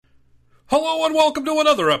Hello and welcome to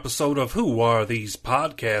another episode of Who Are These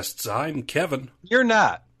Podcasts? I'm Kevin. You're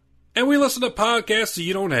not. And we listen to podcasts so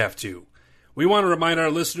you don't have to. We want to remind our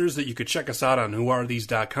listeners that you could check us out on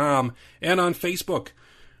whoarethese.com and on Facebook.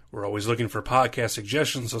 We're always looking for podcast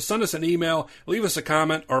suggestions, so send us an email, leave us a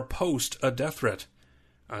comment, or post a death threat.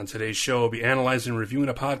 On today's show, we'll be analyzing and reviewing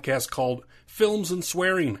a podcast called Films and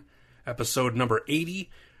Swearing, episode number 80.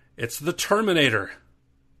 It's The Terminator.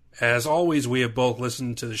 As always, we have both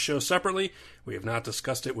listened to the show separately. We have not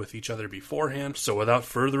discussed it with each other beforehand. So without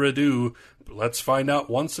further ado, let's find out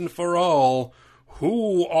once and for all,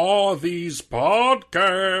 who are these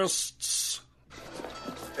podcasts?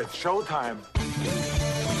 It's showtime.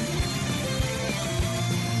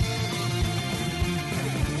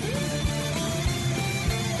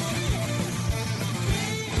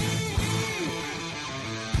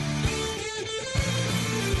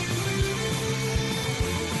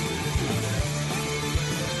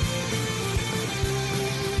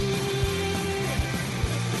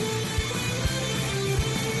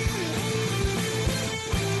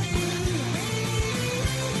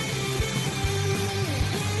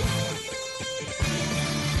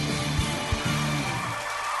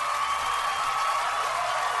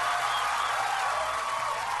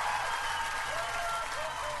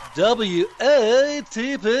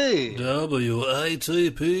 WATP.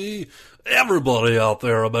 WATP. Everybody out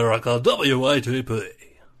there, America, WATP.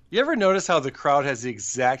 You ever notice how the crowd has the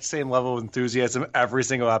exact same level of enthusiasm every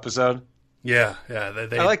single episode? Yeah.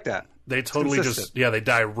 They I like that. They totally they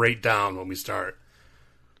die right down when we start.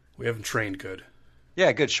 We haven't trained good.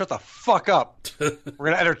 Yeah, good. Shut the fuck up. We're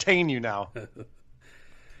going to entertain you now.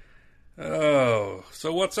 Oh,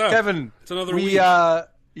 so what's up? Kevin, it's another week.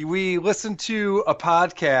 We listened to a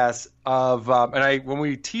podcast of, when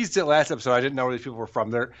we teased it last episode, I didn't know where these people were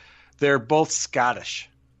from. They're both Scottish.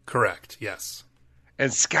 Correct, yes.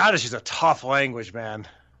 And Scottish is a tough language, man.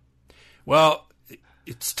 Well,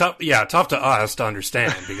 it's tough. Yeah, tough to us to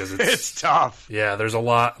understand because it's it's tough. Yeah, there's a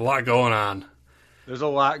lot going on. There's a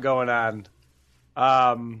lot going on.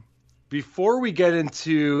 Before we get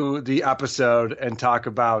into the episode and talk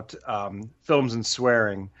about films and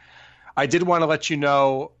swearing, I did want to let you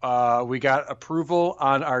know we got approval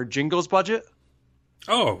on our jingles budget.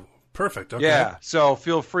 Oh, perfect. Okay. Yeah, so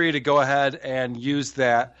feel free to go ahead and use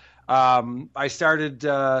that. I started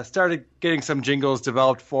getting some jingles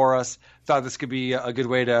developed for us. Thought this could be a good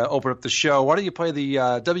way to open up the show. Why don't you play the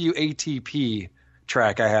WATP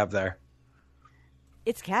track I have there?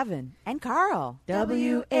 It's Kevin and Carl.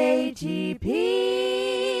 WATP.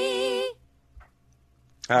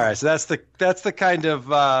 All right, so that's the kind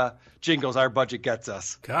of jingles our budget gets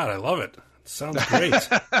us. God, I love it. It sounds great.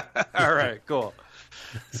 All right, cool.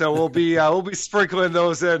 So we'll be sprinkling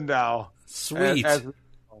those in now. Sweet. It's going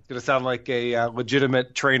to sound like a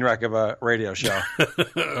legitimate train wreck of a radio show.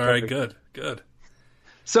 All right, good.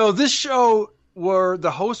 So this show, where the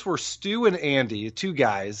hosts were Stu and Andy, two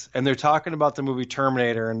guys, and they're talking about the movie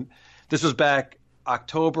Terminator. And this was back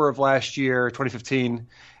October of last year, 2015,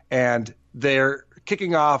 and they're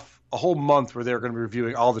kicking off a whole month where they're going to be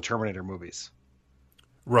reviewing all the Terminator movies.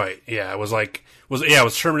 Right. Yeah. It was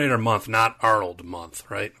Terminator month, not Arnold month,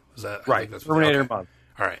 right? Was that right? Terminator month.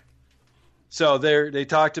 All right. So they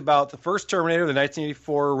talked about the first Terminator, the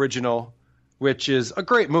 1984 original, which is a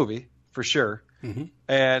great movie for sure. Mm-hmm.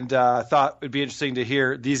 And thought it'd be interesting to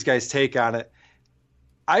hear these guys' take on it.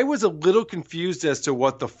 I was a little confused as to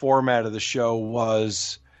what the format of the show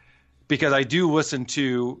was because I do listen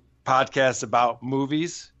to podcasts about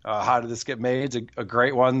movies. How Did This Get Made? It's a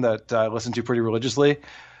great one that I listen to pretty religiously.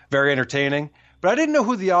 Very entertaining. But I didn't know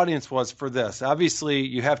who the audience was for this. Obviously,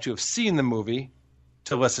 you have to have seen the movie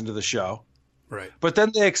to listen to the show. Right. But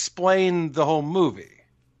then they explain the whole movie.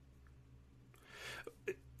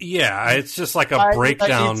 Yeah, it's just like a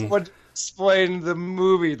breakdown. I need someone to explain the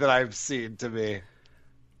movie that I've seen to me.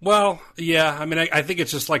 Well, yeah. I mean, I think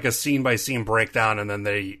it's just like a scene-by-scene breakdown, and then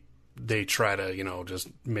they try to, just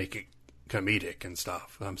make it comedic and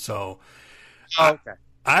stuff. Okay.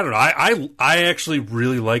 I don't know. I actually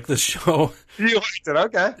really like this show. You liked it,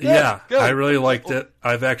 okay? Good, yeah, good. I really liked it.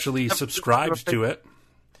 I've actually subscribed to it.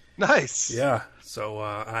 Nice. Yeah, so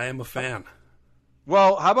I am a fan.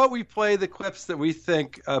 Well, how about we play the clips that we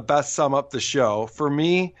think best sum up the show? For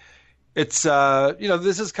me, it's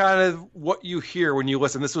this is kind of what you hear when you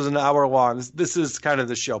listen. This was an hour long. This is kind of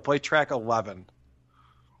the show. Play track 11.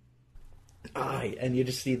 Aye, and you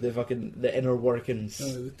just see the inner workings.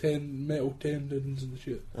 The metal tendons and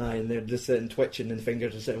shit. Aye, and they're just sitting twitching and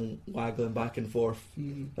fingers are sitting waggling back and forth.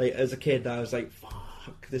 Like, as a kid, I was like,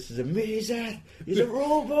 fuck, this is amazing. He's a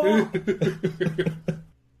robot.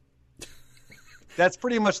 That's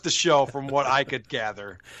pretty much the show from what I could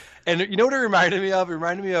gather. And you know what it reminded me of? It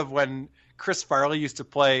reminded me of when Chris Farley used to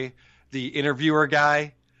play the interviewer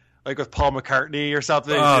guy, like with Paul McCartney or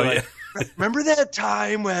something. Oh, like, remember that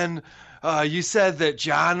time when you said that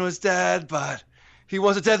John was dead, but he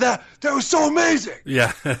wasn't dead? That was so amazing.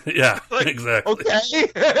 Yeah, yeah, Like, exactly.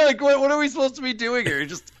 Okay. Like, what are we supposed to be doing here? You're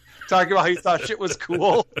just talking about how you thought shit was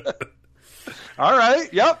cool. All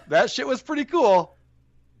right. Yep. That shit was pretty cool.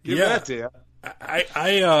 Give that to you.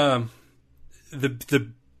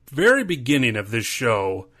 The very beginning of this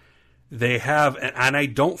show, they have, and I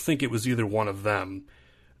don't think it was either one of them,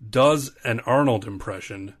 does an Arnold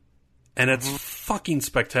impression, and it's fucking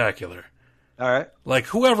spectacular. All right. Like,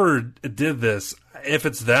 whoever did this, if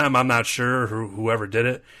it's them, I'm not sure whoever did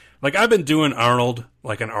it. Like, I've been doing Arnold,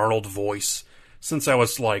 like an Arnold voice, since I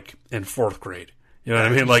was, like, in 4th grade. You know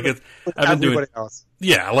what I mean? Like, I've been doing, else.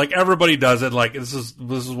 yeah, like everybody does it. Like, this is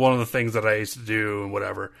one of the things that I used to do and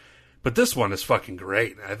whatever. But this one is fucking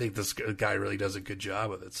great. I think this guy really does a good job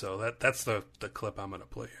with it. So that's the clip I'm going to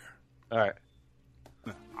play here. All right.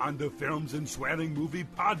 On the Films and Swearing Movie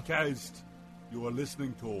Podcast, you are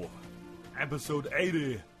listening to Episode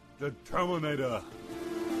 80, The Terminator.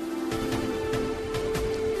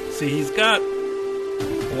 See, he's got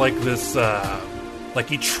like this, like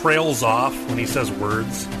he trails off when he says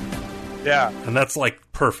words. Yeah. And that's like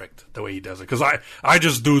perfect the way he does it. Because I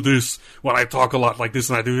just do this when I talk a lot like this,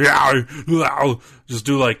 and I do just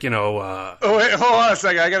do like, you know. Oh, wait, hold on a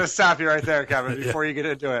second. I got to stop you right there, Kevin, before you get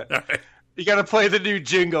into it. All right. You got to play the new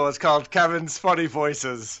jingle. It's called Kevin's Funny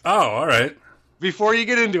Voices. Oh, all right. Before you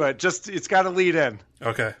get into it, it's got to lead in.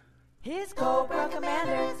 Okay. His Cobra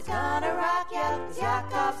Commander is gonna rock ya. His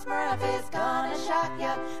Yakov Smirnoff is gonna shock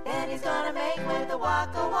ya. Then he's gonna make with the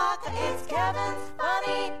Waka Waka. It's Kevin's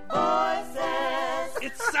Funny Voices.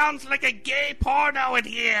 It sounds like a gay porno in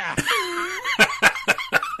here.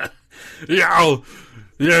 Yeah.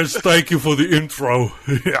 Yes, thank you for the intro.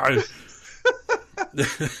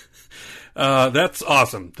 That's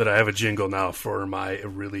awesome that I have a jingle now for my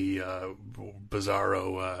really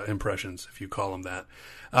bizarro impressions, if you call them that.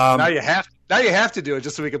 Now you have to do it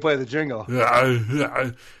just so we can play the jingle. Should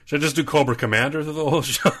I just do Cobra Commander the whole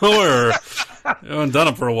show? Or I haven't done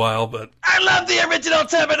it for a while, but I love the original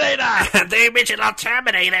Terminator. The original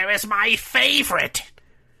Terminator is my favorite.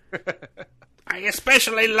 I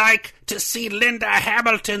especially like to see Linda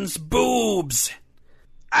Hamilton's boobs.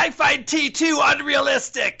 I find T2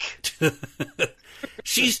 unrealistic.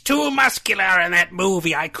 She's too muscular in that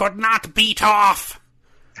movie. I could not beat off.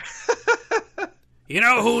 You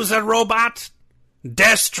know who's a robot?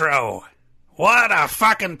 Destro. What a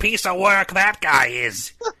fucking piece of work that guy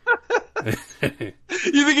is. You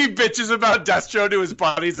think he bitches about Destro to his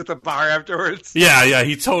buddies at the bar afterwards? Yeah,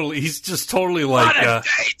 he's just totally like... What a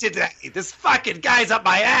day today. This fucking guy's up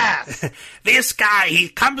my ass. This guy, he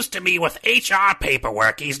comes to me with HR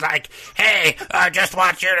paperwork. He's like, hey, I just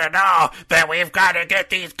want you to know that we've got to get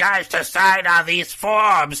these guys to sign on these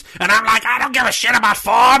forms. And I'm like, I don't give a shit about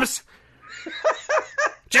forms.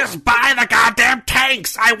 Just buy the goddamn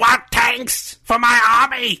tanks. I want tanks for my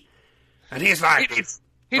army. And he's like...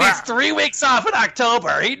 He needs 3 weeks off in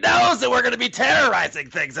October. He knows that we're going to be terrorizing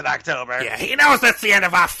things in October. Yeah, he knows that's the end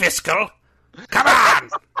of our fiscal. Come on.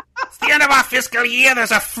 It's the end of our fiscal year.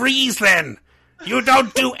 There's a freeze then. You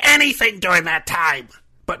don't do anything during that time.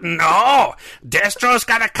 But no, Destro's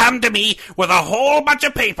got to come to me with a whole bunch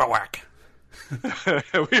of paperwork.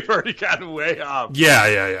 We've already gotten way off.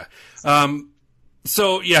 Yeah.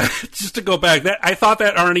 So, yeah, just to go back, I thought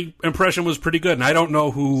that Arnie impression was pretty good, and I don't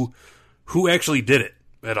know who actually did it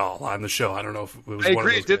at all on the show. I don't know if it was I one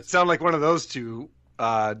agree. of It those did sound like one of those two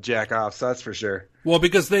jack-offs, that's for sure. Well,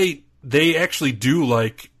 because they actually do,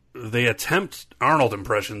 like, they attempt Arnold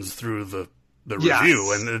impressions through the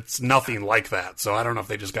review, and it's nothing like that. So I don't know if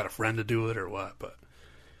they just got a friend to do it or what, but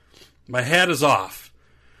my hat is off.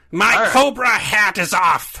 My Cobra hat is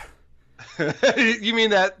off. You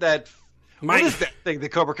mean that what is that thing the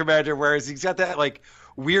Cobra Commander wears? He's got that, like,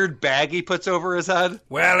 weird bag he puts over his head?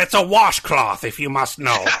 Well, it's a washcloth, if you must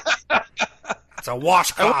know. It's a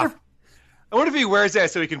washcloth. I wonder if he wears that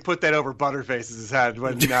so he can put that over Butterface's head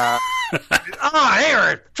when... oh,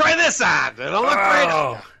 here, try this on. It'll look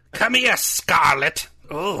great. Come here, Scarlet.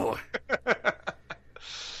 Oh.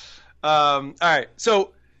 All right,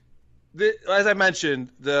 so... as I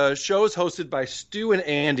mentioned, the show is hosted by Stu and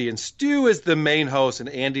Andy, and Stu is the main host, and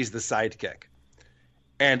Andy's the sidekick.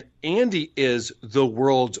 And Andy is the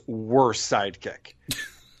world's worst sidekick.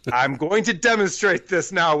 I'm going to demonstrate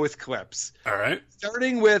this now with clips. All right.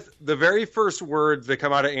 Starting with the very first words that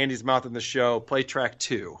come out of Andy's mouth in the show, play track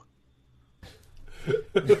 2.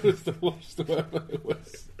 It was the worst one. It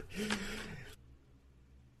was.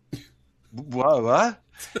 What?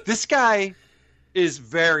 This guy is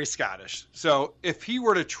very Scottish. So if he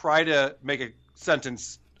were to try to make a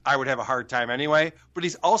sentence, I would have a hard time anyway. But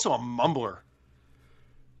he's also a mumbler.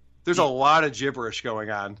 There's a lot of gibberish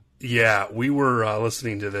going on. Yeah, we were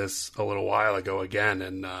listening to this a little while ago again,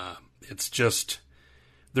 and it's just...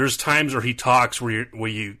 There's times where he talks where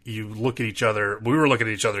you look at each other. We were looking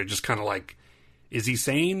at each other just kind of like, is he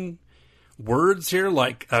saying words here?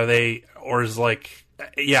 Like, are they... Or is like...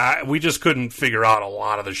 Yeah, we just couldn't figure out a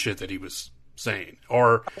lot of the shit that he was saying.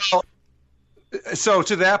 Or... So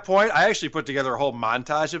to that point, I actually put together a whole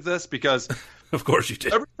montage of this because... Of course you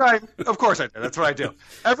did. Every time, of course I did. That's what I do.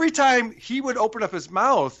 Every time he would open up his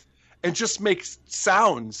mouth and just make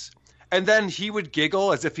sounds, and then he would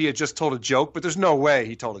giggle as if he had just told a joke, but there's no way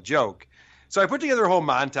he told a joke. So I put together a whole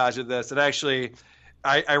montage of this, and actually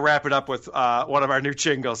I wrap it up with one of our new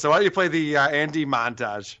jingles. So why don't you play the Andy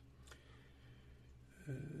montage?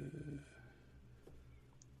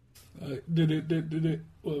 Did it.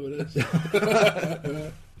 Whatever it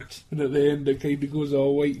is. And at the end it kind of goes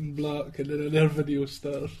all white and black, and then another video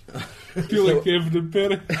starts. I feel like Kevin and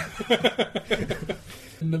Perry.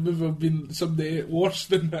 And there's never been somebody worse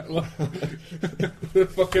than that one. They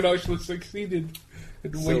fucking actually succeeded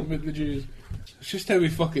in wiping out the Jews. It's just how he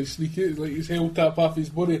fucking sneak it. It's like he's held up half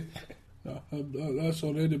his money. No, that's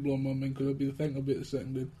already blown my mind because I've been thinking about it a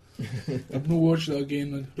second. Dude. I've not watched that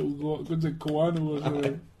again. It'll go to Koano or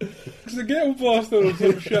something. It's a ghetto blaster or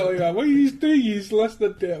some shit like that. What he's doing, he's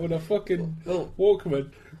listening to it on a fucking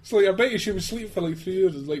Walkman. It's like, I bet you she was asleep for like 3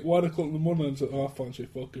 years. It's like 1 o'clock in the morning and it's like, oh, I fancy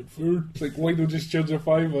fucking food. It's like, why don't just charge a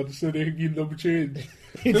 £5 so they can give them change?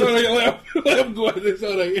 It's alright, let him go at this,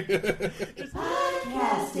 alright.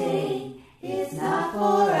 Podcasting is not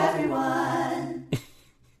for everyone.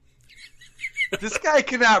 This guy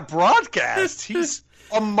cannot broadcast. He's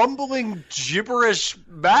a mumbling gibberish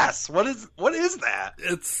mess. What is that?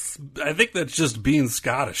 I think that's just being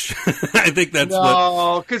Scottish. I think that's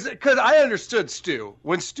because I understood Stu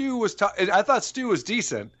when Stu was. I thought Stu was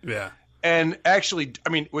decent. Yeah, and actually, I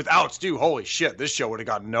mean, without Stu, holy shit, this show would have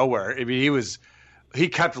gone nowhere. I mean, he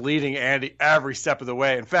kept leading Andy every step of the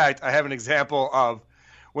way. In fact, I have an example of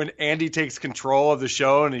when Andy takes control of the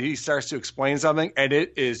show and he starts to explain something, and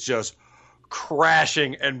it is just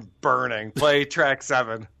crashing and burning. Play track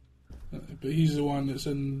 7. But he's the one that's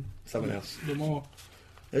in someone else. The more.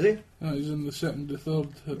 Is he? He's in the second, the third.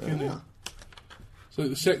 So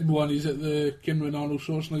the second one, he's at the when Arnold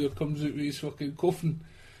Schwarzenegger comes out with his fucking coffin.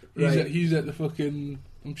 He's at the fucking.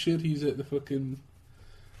 I'm sure he's at the fucking.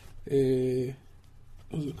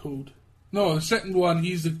 What's it called? No, the second one,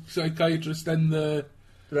 he's the psychiatrist in the.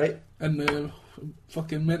 Right. In the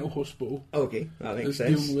fucking mental hospital. Okay, that makes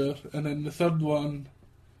sense. And then the third one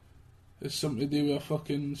is something to do with a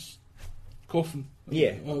fucking coffin.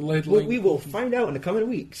 Yeah. We will find out in the coming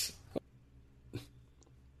weeks.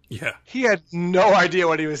 Yeah. He had no idea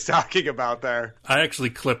what he was talking about there. I actually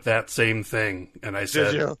clipped that same thing, and I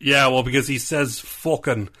said, Did you? Yeah, well, because he says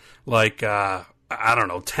fucking like, I don't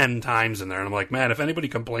know, 10 times in there, and I'm like, man, if anybody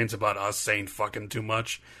complains about us saying fucking too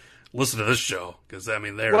much, listen to this show, because, I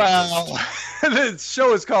mean, they're... Well, the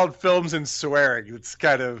show is called Films and Swearing. It's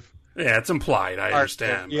kind of... Yeah, it's implied, I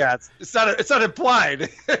understand. Yeah, it's not implied.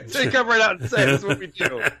 They come right out and say, that's what we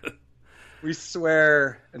do. We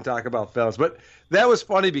swear and talk about films. But that was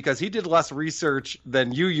funny because he did less research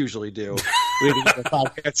than you usually do.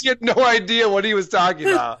 He had no idea what he was talking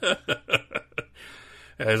about.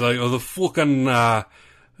 Yeah, he's like, oh, the fucking...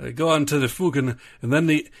 go on to the fucking... And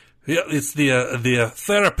then it's the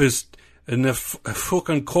therapist in the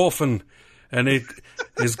fucking coffin, and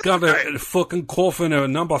he's got a fucking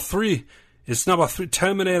coffin number 3. It's number 3,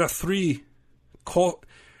 Terminator 3,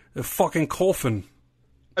 the fucking coffin.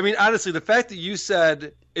 I mean, honestly, the fact that you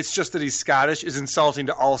said it's just that he's Scottish is insulting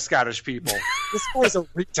to all Scottish people. This guy's a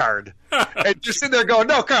retard. And you're sitting there going,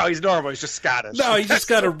 no, Carl, he's normal. He's just Scottish. No, he's just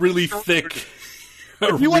got a really thick...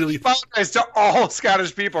 If you want to apologize to all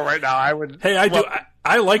Scottish people right now, I would... Hey, I do.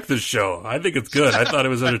 I like this show. I think it's good. I thought it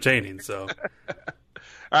was entertaining, so...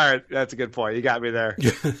 All right, that's a good point. You got me there.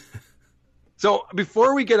 So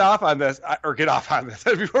before we get off on this,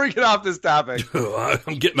 before we get off this topic...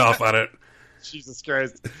 I'm getting off on it. Jesus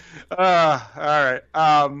Christ. All right.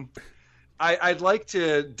 I'd like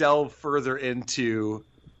to delve further into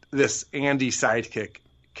this Andy sidekick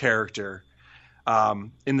character.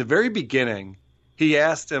 In the very beginning, he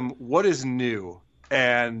asked him, what is new?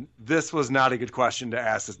 And this was not a good question to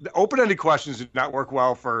ask. The open-ended questions do not work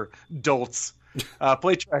well for dolts.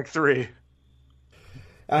 Play track 3.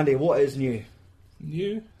 Andy, what is new?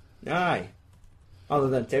 New? Aye. Other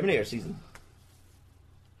than Terminator season.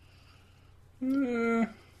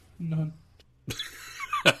 None.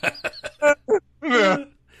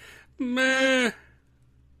 Meh.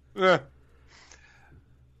 Yeah.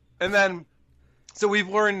 And then, so we've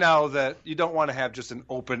learned now that you don't want to have just an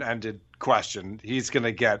open-ended question. He's going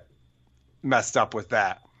to get messed up with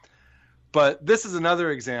that. But this is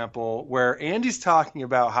another example where Andy's talking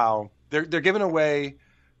about how they're giving away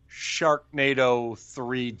Sharknado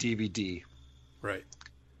 3 DVD. Right.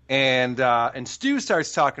 And Stu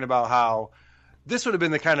starts talking about how this would have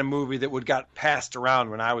been the kind of movie that would got passed around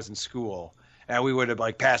when I was in school. And we would have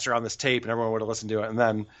like passed around this tape and everyone would have listened to it. And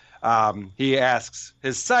then he asks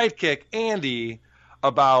his sidekick, Andy,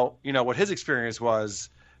 about, what his experience was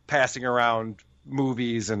passing around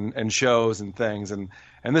movies and shows and things. And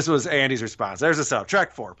this was Andy's response. There's the sub.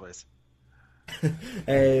 Track 4, please.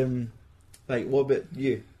 Like, what about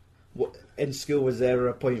you? In school, was there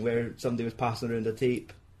a point where somebody was passing around a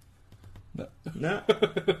tape? No. No?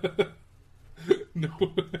 No.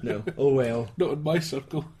 No. Oh, well. Not in my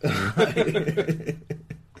circle. What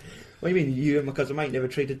do you mean, you and my cousin Mike never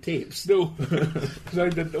traded tapes? No. Because I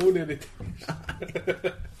didn't own any tapes.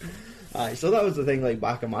 Aye, so that was the thing, like,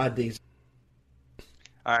 back in my days.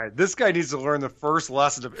 All right, this guy needs to learn the first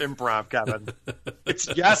lesson of improv, Kevin. It's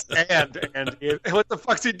yes and what the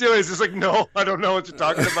fuck's he doing? He's just like, no, I don't know what you're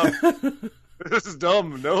talking about. This is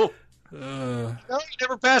dumb. No. No, you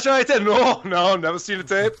never passed your eye tape. No, never seen a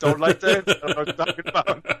tape. Don't like tape. I don't know what you're talking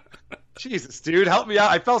about. Jesus, dude, help me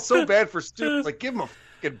out. I felt so bad for Stu. Like, give him a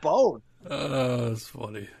fucking bone. That's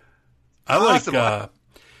funny. I like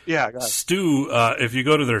yeah, go ahead. Stu, if you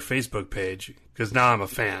go to their Facebook page, because now I'm a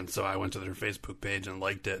fan, so I went to their Facebook page and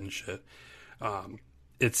liked it and shit.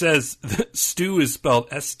 It says Stu is spelled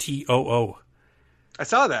S-T-O-O. I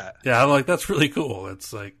saw that. Yeah, I'm like, that's really cool.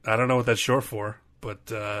 It's like, I don't know what that's short for,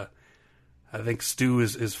 but I think Stu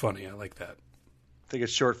is funny. I like that. I think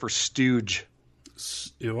it's short for stooge.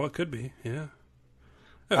 Well, it could be, yeah.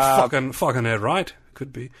 Fucking head right.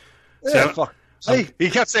 Could be. Yeah, hey, he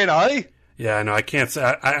kept saying hi. Yeah, I know. I can't say.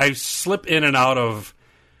 I slip in and out of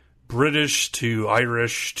British to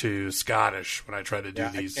Irish to Scottish when I try to do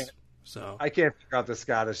these. I can't figure out the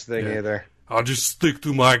Scottish thing either. I'll just stick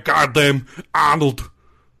to my goddamn Arnold.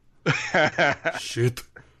 Shit.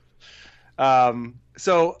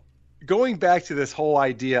 So going back to this whole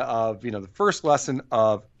idea of, the first lesson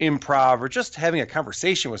of improv or just having a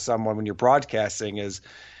conversation with someone when you're broadcasting is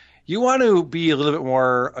you want to be a little bit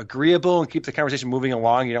more agreeable and keep the conversation moving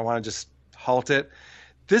along. You don't want to just halt it.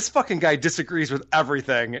 This fucking guy disagrees with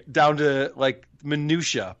everything down to like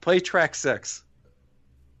minutia. Play track 6.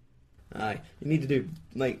 Aye, you need to do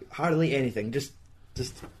like hardly anything. Just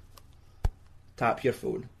tap your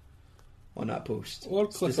phone on that post. Or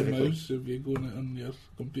click a mouse if you're going it on your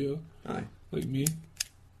computer. Aye. Like me.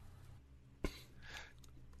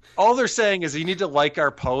 All they're saying is you need to like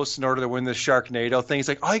our posts in order to win the Sharknado thing. It's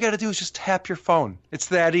like, all you got to do is just tap your phone. It's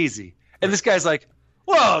that easy. And this guy's like,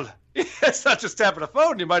 well, it's not just tapping a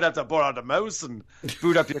phone. You might have to pull out the mouse and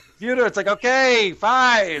boot up your computer. It's like, okay,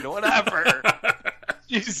 fine, whatever.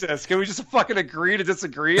 Jesus, can we just fucking agree to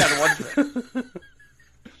disagree on one thing?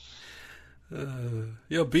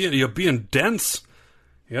 You're being dense.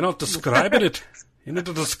 You're not describing it. You need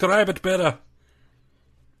to describe it better.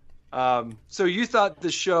 So you thought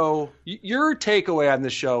the show, your takeaway on the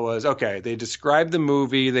show was, okay, they describe the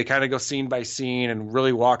movie, they kind of go scene by scene and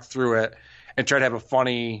really walk through it and try to have a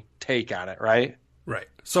funny take on it, right? Right.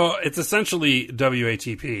 So it's essentially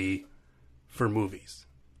WATP for movies.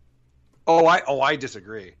 I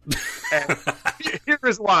disagree. And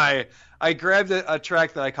here's why. I grabbed a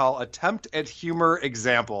track that I call Attempt at Humor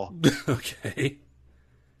Example. Okay.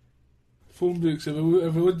 Phone books, if it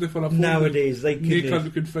wasn't for a phone nowadays,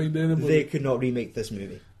 book, could find anybody. They could not remake this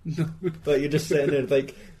movie. But you're just sitting there,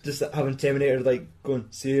 like, just having Terminator, like, going,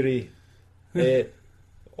 Siri,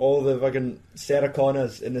 all the fucking Sarah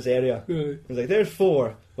Connors in this area. Right. I was like, there's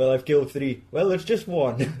 4. Well, I've killed 3. Well, there's just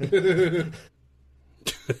 1.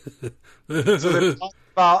 So they're talking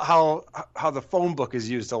about how the phone book is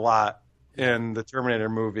used a lot in the Terminator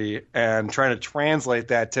movie and trying to translate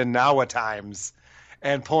that to now times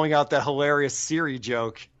and pulling out that hilarious Siri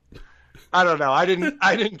joke. I don't know. I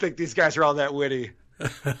didn't think these guys were all that witty.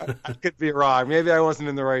 I could be wrong. Maybe I wasn't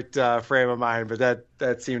in the right frame of mind, but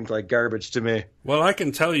that seemed like garbage to me. Well, I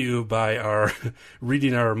can tell you by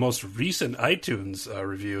reading our most recent iTunes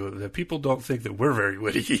review that people don't think that we're very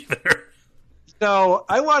witty either. No,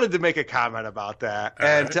 I wanted to make a comment about that.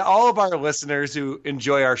 To all of our listeners who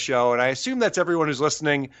enjoy our show, and I assume that's everyone who's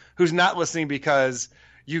listening, who's not listening because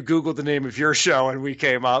you Googled the name of your show and we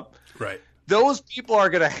came up. Right. those people are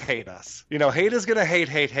going to hate us. Hate is going to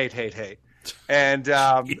hate. And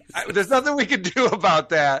there's nothing we can do about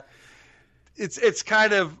that. It's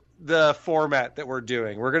kind of the format that we're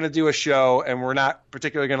doing. We're going to do a show, and we're not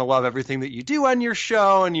particularly going to love everything that you do on your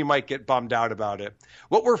show, and you might get bummed out about it.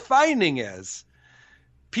 What we're finding is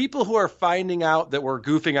people who are finding out that we're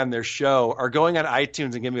goofing on their show are going on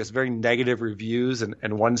iTunes and giving us very negative reviews and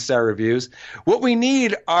 1-star reviews. What we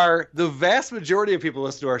need are the vast majority of people who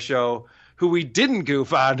listen to our show who we didn't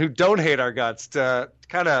goof on, who don't hate our guts, to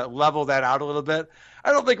kind of level that out a little bit.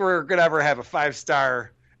 I don't think we're going to ever have a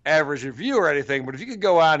 5-star average review or anything, but if you could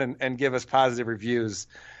go on and give us positive reviews,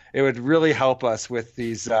 it would really help us with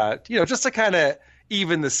these, just to kind of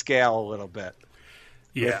even the scale a little bit.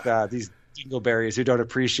 Yeah. With these dingleberries who don't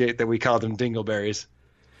appreciate that we call them dingleberries.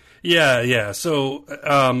 Yeah. So,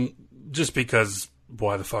 just because,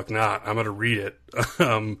 why the fuck not? I'm going to read it.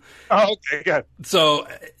 Okay, good. So,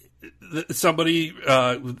 somebody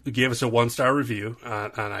gave us a 1-star review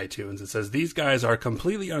on iTunes. It says, "These guys are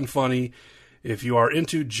completely unfunny. If you are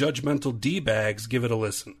into judgmental D-bags, give it a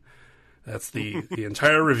listen." That's the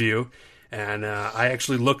entire review. And I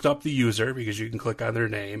actually looked up the user because you can click on their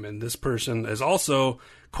name. And this person is also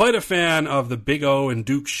quite a fan of the Big O and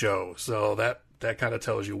Duke show. So that kind of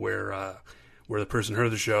tells you where the person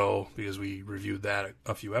heard the show, because we reviewed that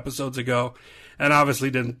a few episodes ago. And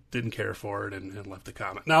obviously didn't care for it and left a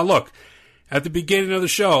comment. Now, look, at the beginning of the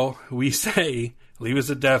show, we say, leave us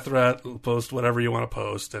a death threat, post whatever you want to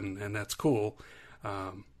post, and that's cool.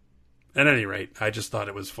 At any rate, I just thought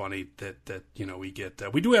it was funny that we get...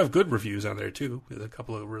 we do have good reviews on there, too. There's a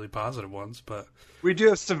couple of really positive ones, but... We do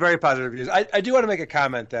have some very positive reviews. I do want to make a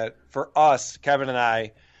comment that for us, Kevin and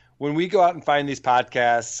I, when we go out and find these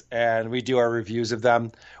podcasts and we do our reviews of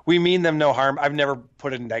them, we mean them no harm. I've never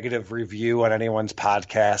put a negative review on anyone's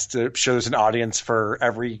podcast. I'm sure there's an audience for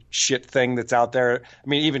every shit thing that's out there. I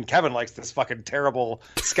mean, even Kevin likes this fucking terrible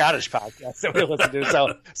Scottish podcast that we listen to.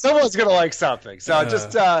 So someone's going to like something. So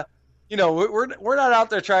just, we're not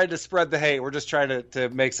out there trying to spread the hate. We're just trying to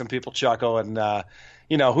make some people chuckle. And,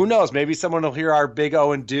 who knows? Maybe someone will hear our Big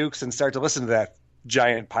O and Dukes and start to listen to that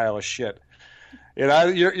giant pile of shit.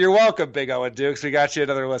 You're welcome, Big O and Dukes. We got you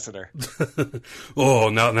another listener. Oh,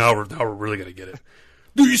 now we're really gonna get it.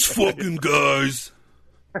 These fucking guys.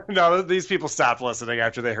 No, these people stopped listening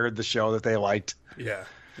after they heard the show that they liked. Yeah.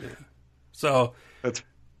 So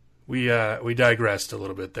we digressed a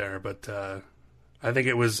little bit there, but I think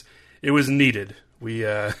it was needed. We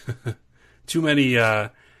too many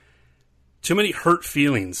hurt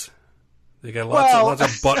feelings. They got lots of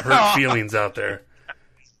butthurt feelings out there.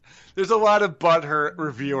 There's a lot of butthurt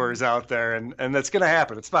reviewers out there, and that's going to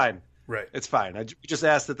happen. It's fine. Right. It's fine. I just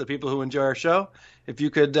asked that the people who enjoy our show, if you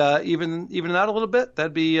could even it out a little bit,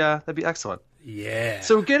 that'd be excellent. Yeah.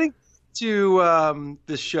 So getting to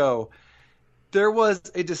the show, there was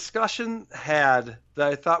a discussion had that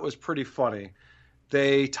I thought was pretty funny.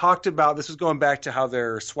 They talked about, this was going back to how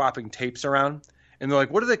they're swapping tapes around. And they're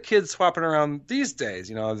like, what are the kids swapping around these days?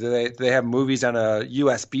 Do they have movies on a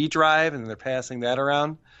USB drive and they're passing that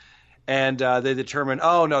around? And they determine,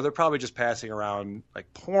 oh, no, they're probably just passing around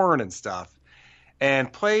like porn and stuff.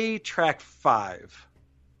 And play track 5.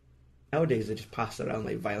 Nowadays, they just pass around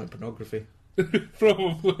like violent pornography.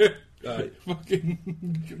 Probably. Aye.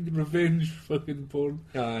 Fucking revenge fucking porn.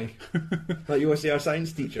 Aye. Like, you want to see our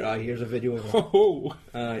science teacher? Aye, here's a video of it. Oh.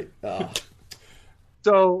 Aye. Oh.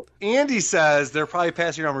 So Andy says they're probably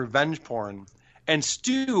passing around revenge porn. And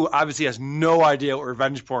Stu obviously has no idea what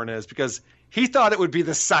revenge porn is because he thought it would be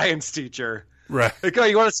the science teacher. Right. Like, oh,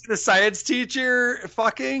 you want to see the science teacher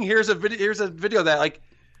fucking? Here's a video of that. Like,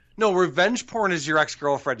 no, revenge porn is your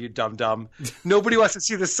ex-girlfriend, you dum-dum. Nobody wants to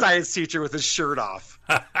see the science teacher with his shirt off.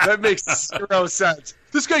 That makes zero sense.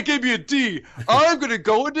 This guy gave me a D. I'm going to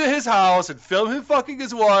go into his house and film him fucking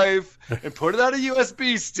his wife and put it on a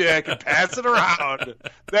USB stick and pass it around.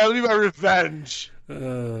 That'll be my revenge.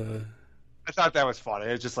 I thought that was funny.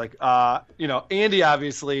 It's just like, Andy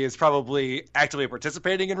obviously is probably actively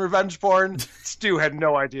participating in revenge porn. Stu had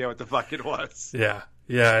no idea what the fuck it was. Yeah.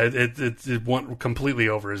 Yeah, it went completely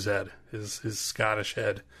over his head, his Scottish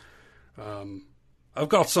head. I've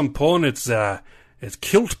got some porn. It's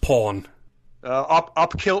kilt porn.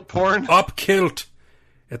 Up kilt porn. Up kilt.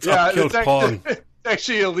 It's up kilt porn. It's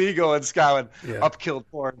actually illegal in Scotland. Yeah. Up kilt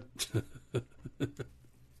porn.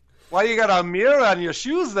 Why you got a mirror on your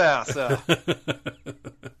shoes there, sir?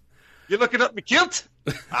 You looking up me kilt?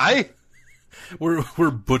 Aye.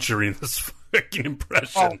 We're butchering this fucking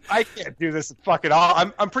impression. Oh, I can't do this fucking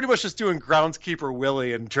all. I'm pretty much just doing Groundskeeper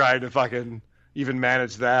Willie and trying to fucking even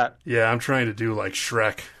manage that. Yeah, I'm trying to do like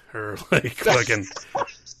Shrek or like fucking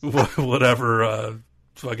whatever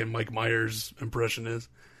fucking Mike Myers impression is.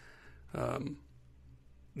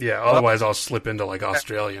 Yeah, otherwise I'll slip into like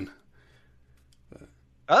Australian.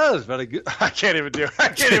 Oh, that was very good. I can't even do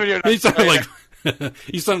it.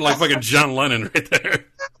 He sounded like fucking John Lennon right there.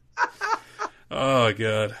 Oh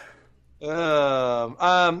god.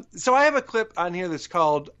 So I have a clip on here that's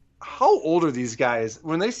called "How Old Are These Guys?"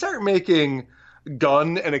 When they start making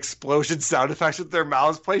gun and explosion sound effects with their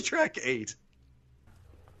mouths, play track 8.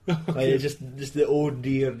 Like, just the old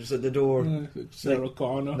deer just at the door. Sarah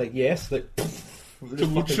Connor. Like, yes, like.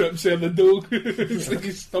 Double trips out the door. It's like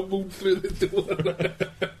he stumbled through the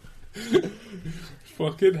door.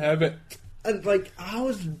 Fucking habit. And, like, I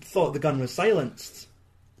always thought the gun was silenced.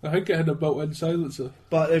 I think it had a built-in silencer.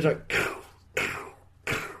 But there's like.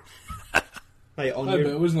 Like, on I bet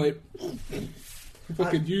your. it wasn't like.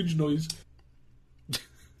 Fucking huge noise.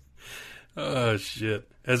 Oh shit!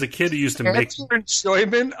 As a kid, he used to make. That's your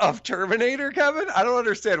enjoyment of Terminator, Kevin? I don't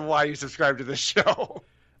understand why you subscribe to this show.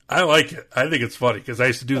 I like it. I think it's funny because I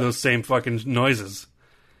used to do those same fucking noises.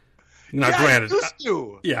 Now, Yeah, granted, you used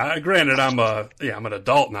to. granted, I'm an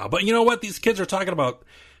adult now. But you know what? These kids are talking about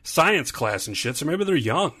science class and shit. So maybe they're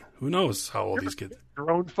young. Who knows how old these kids?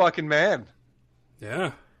 Grown fucking man.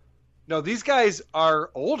 Yeah. No, these guys are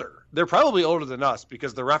older. They're probably older than us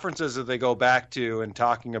because the references that they go back to and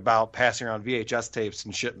talking about passing around VHS tapes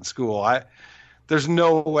and shit in school. There's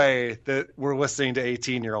no way that we're listening to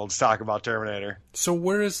 18-year-olds talk about Terminator. So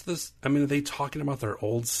where is this? I mean, are they talking about their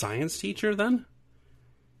old science teacher then?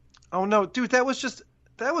 Oh no, dude, that was just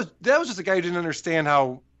a guy who didn't understand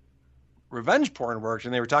how revenge porn worked,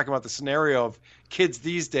 and they were talking about the scenario of kids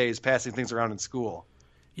these days passing things around in school.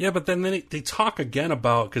 Yeah, but then they talk again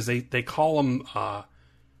about, because they call them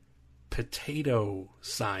potato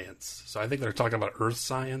science. So I think they're talking about earth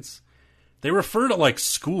science. They refer to like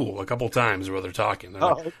school a couple times where they're talking. They're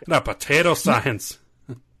like, okay. no, potato science.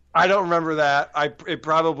 I don't remember that. It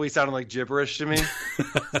probably sounded like gibberish to me.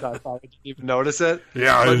 So I probably didn't even notice it.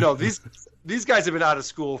 Yeah. But no, these guys have been out of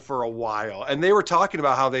school for a while, and they were talking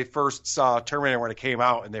about how they first saw Terminator when it came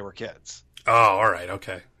out, and they were kids. Oh, all right,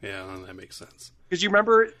 okay, yeah, that makes sense. Because you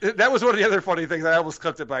remember, that was one of the other funny things. I almost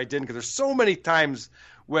clipped it, but I didn't, because there's so many times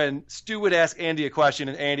when Stu would ask Andy a question,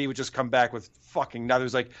 and Andy would just come back with fucking nothing. It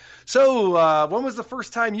was like, so when was the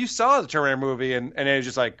first time you saw the Terminator movie? And Andy's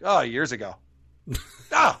just like, oh, years ago.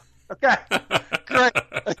 Oh, okay, great.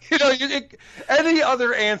 You know, any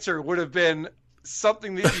other answer would have been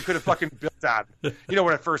something that you could have fucking built on. You know,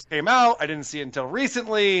 when it first came out, I didn't see it until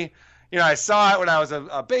recently. You know, I saw it when I was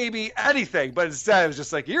a baby, anything. But instead, it was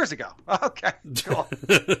just like years ago. Okay, cool.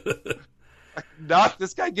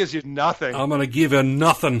 This guy gives you nothing. I'm going to give you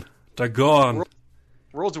nothing to go on.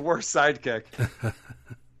 World's worst sidekick.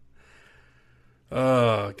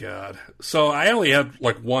 Oh, God. So I only had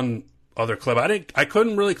like one other clip. I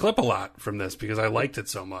couldn't really clip a lot from this because I liked it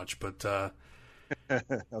so much. But okay.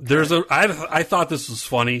 I thought this was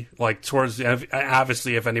funny. Like towards the,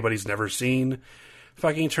 obviously, if anybody's never seen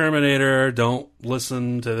fucking Terminator, don't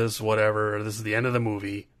listen to this, whatever. This is the end of the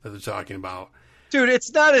movie that they're talking about. Dude,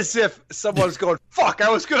 it's not as if someone's going, fuck, I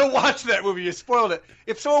was going to watch that movie. You spoiled it.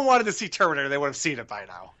 If someone wanted to see Terminator, they would have seen it by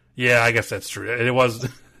now. Yeah, I guess that's true. It was...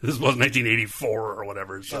 This was 1984 or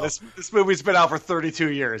whatever. So. Yeah, this movie's been out for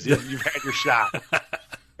 32 years. You've had your shot.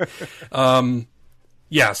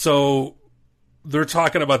 Yeah, so they're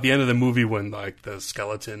talking about the end of the movie when like the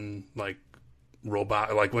skeleton like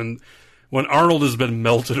robot, like when Arnold has been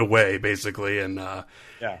melted away basically, and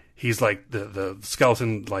he's like the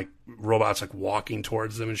skeleton like robot's like walking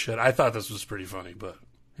towards them and shit. I thought this was pretty funny, but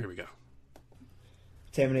here we go.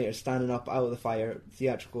 Terminator standing up out of the fire,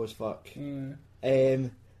 theatrical as fuck.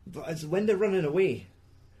 But it's when they're running away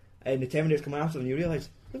and the Terminator's coming after them, you realise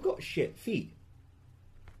they've got shit feet.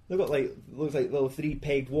 They've got like, looks like little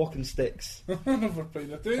 3-pegged walking sticks.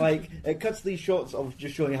 Like, it cuts these shots of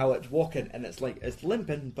just showing you how it's walking, and it's like, it's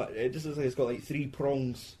limping, but it just looks like it's got like 3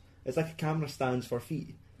 prongs. It's like a camera stands for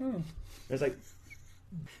feet. It's like...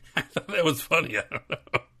 I thought that was funny, I don't know.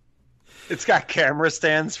 It's got camera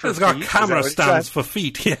stands for feet? It's got camera stands for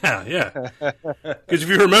feet, yeah. Because if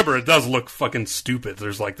you remember, it does look fucking stupid.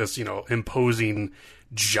 There's like this, imposing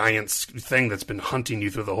giant thing that's been hunting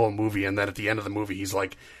you through the whole movie, and then at the end of the movie, he's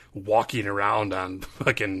like walking around on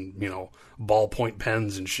fucking, ballpoint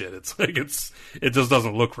pens and shit. It's like, it just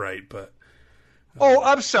doesn't look right, but Oh,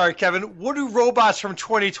 I'm sorry, Kevin. What do robots from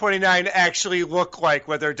 2029 actually look like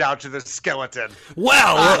when they're down to the skeleton?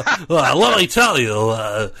 Well, let me tell you,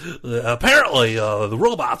 apparently the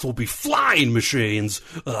robots will be flying machines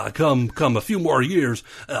come a few more years,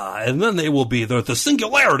 and then they will be, the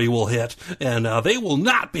singularity will hit, and they will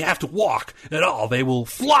not have to walk at all. They will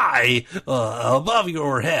fly above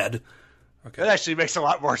your head. Okay. That actually makes a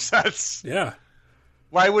lot more sense. Yeah.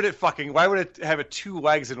 Why would it have 2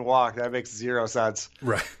 legs and walk? That makes 0 sense.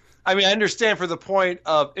 Right. I mean, I understand for the point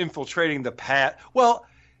of infiltrating the past. Well,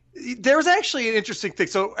 there's actually an interesting thing.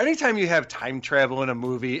 So anytime you have time travel in a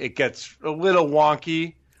movie, it gets a little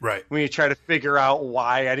wonky. Right. When you try to figure out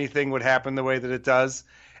why anything would happen the way that it does.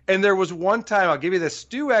 And there was one time, I'll give you this,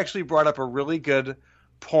 Stu actually brought up a really good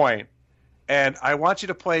point. And I want you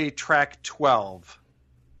to play track 12.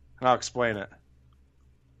 And I'll explain it.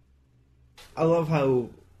 I love how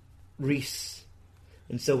Reese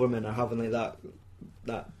and Silverman are having like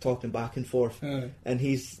that talking back and forth, and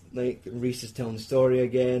he's like, Reese is telling the story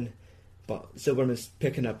again, but Silverman's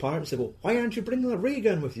picking it apart and said, "Well, why aren't you bringing a ray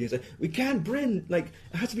gun with you?" He's like, "We can't bring, like,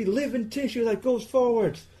 it has to be living tissue that goes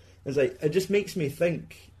forward." It's like, it just makes me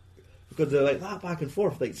think, because they're like that back and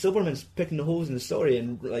forth, like Silverman's picking the holes in the story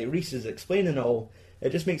and like Reese is explaining it all. It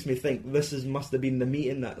just makes me think this must have been the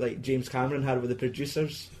meeting that like James Cameron had with the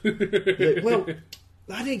producers. Like, well,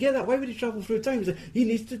 I didn't get that. Why would he travel through time? He's like, he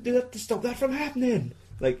needs to do that to stop that from happening.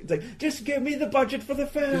 Like, it's like, just give me the budget for the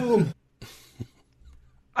film.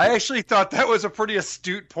 I actually thought that was a pretty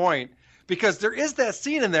astute point, because there is that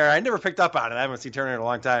scene in there. I never picked up on it. I haven't seen Terminator in a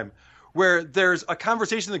long time, where there's a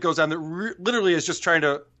conversation that goes on that literally is just trying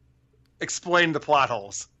to explain the plot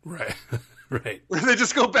holes. Right. Right. Where they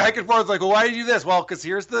just go back and forth like, well, why do you do this? Well, because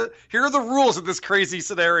here are the rules of this crazy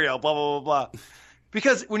scenario, blah, blah, blah, blah.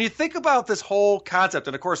 Because when you think about this whole concept,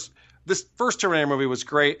 and of course, this first Terminator movie was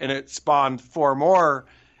great, and it spawned 4 more,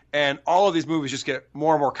 and all of these movies just get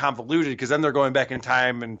more and more convoluted, because then they're going back in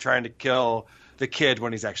time and trying to kill the kid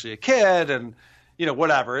when he's actually a kid, and, you know,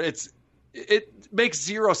 whatever. It makes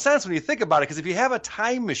 0 sense when you think about it, because if you have a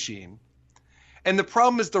time machine, and the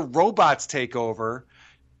problem is the robots take over,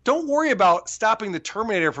 don't worry about stopping the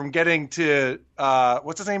Terminator from getting to,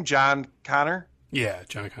 what's his name, John Connor? Yeah,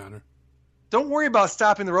 John Connor. Don't worry about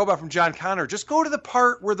stopping the robot from John Connor. Just go to the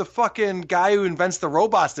part where the fucking guy who invents the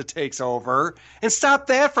robots that takes over and stop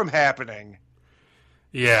that from happening.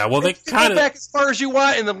 Yeah, well, they kind of... Go back as far as you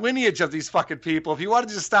want in the lineage of these fucking people. If you wanted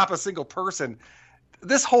to just stop a single person,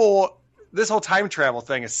 this whole time travel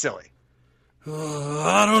thing is silly.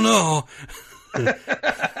 I don't know.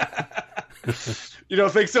 You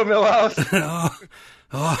don't think so, Milhouse?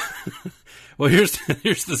 Well, here's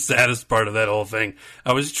the saddest part of that whole thing.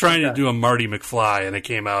 I was trying to do a Marty McFly, and it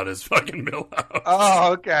came out as fucking Milhouse.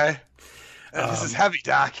 Oh, okay. This is heavy,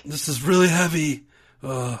 Doc. This is really heavy.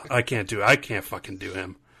 I can't fucking do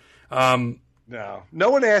him. No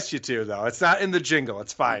one asked you to, though. It's not in the jingle.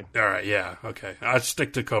 It's fine. All right, yeah, okay. I'll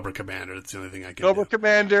stick to Cobra Commander. That's the only thing I can do. Cobra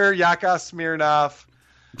Commander, Yakov Smirnoff,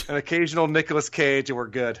 an occasional Nicolas Cage, and we're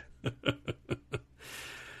good.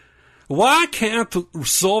 Why can't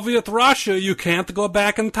Soviet Russia, you can't go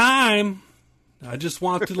back in time? I just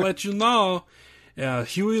want to let you know.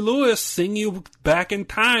 Huey Lewis sing you back in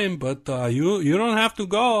time, but you don't have to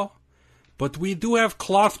go. But we do have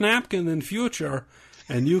cloth napkin in future,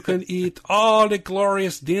 and you can eat all the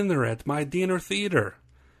glorious dinner at my dinner theater.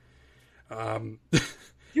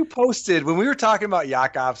 You posted, when we were talking about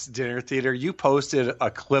Yakov's dinner theater, you posted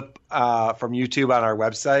a clip from YouTube on our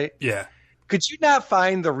website. Yeah. Could you not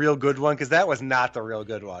find the real good one? Because that was not the real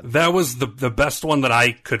good one. That was the best one that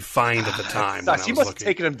I could find at the time. He must have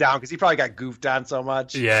taken him down because he probably got goofed on so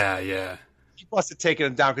much. Yeah. He must have taken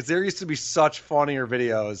him down because there used to be such funnier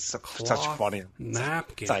videos. Such funnier.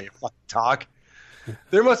 Napkin. That's how you fucking talk.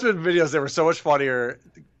 There must have been videos that were so much funnier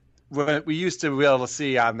when we used to be able to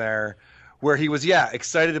see on there where he was,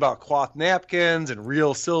 excited about cloth napkins and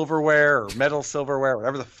real silverware or metal silverware,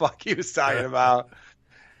 whatever the fuck he was talking about.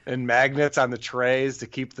 And magnets on the trays to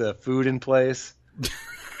keep the food in place.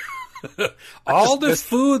 All the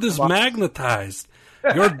food is magnetized.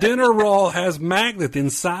 Your dinner roll has magnet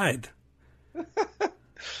inside.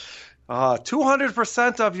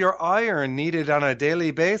 200% of your iron needed on a daily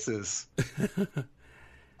basis.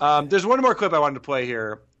 There's one more clip I wanted to play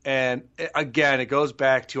here. And again, it goes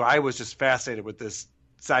back to, I was just fascinated with this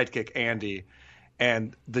sidekick, Andy,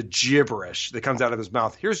 and the gibberish that comes out of his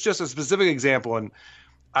mouth. Here's just a specific example, and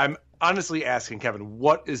I'm honestly asking Kevin,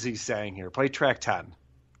 what is he saying here? Play track 10.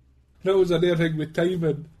 That was another thing with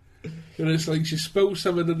timing. And it's like she spills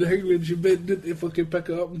something in the thing and she bent it to fucking pick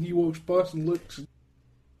it up and he walks past and looks.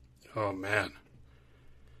 Oh, man.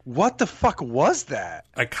 what the fuck was that?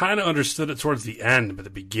 I kind of understood it towards the end, but the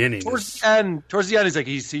beginning. Towards the end, he's like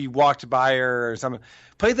he walked by her or something.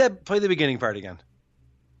 Play the beginning part again.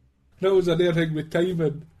 That was another thing with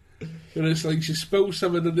timing. And it's like she spilled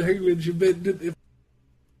something in the thing when she bent it.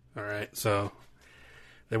 All right, so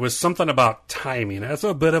there was something about timing. That's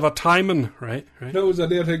a bit of a timing, right? That was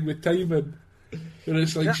another thing with timing. And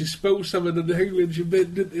it's like she spilled something in the thing when she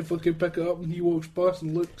bent it. If I can pick it up and he walks past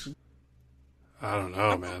and looks. I don't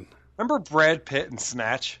know, man. Remember Brad Pitt in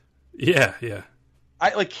Snatch? Yeah.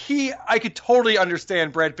 I could totally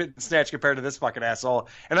understand Brad Pitt in Snatch compared to this fucking asshole.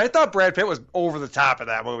 And I thought Brad Pitt was over the top in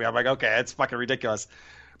that movie. I'm like, okay, it's fucking ridiculous.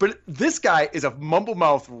 But this guy is a mumble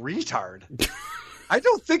mouth retard. I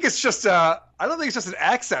don't think it's just an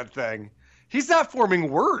accent thing. He's not forming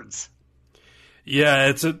words.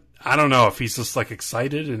 Yeah, I don't know if he's just like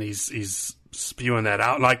excited and he's spewing that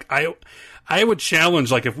out. Like I would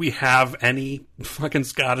challenge, like, if we have any fucking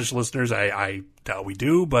Scottish listeners, I doubt we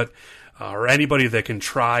do, but or anybody that can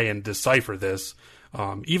try and decipher this,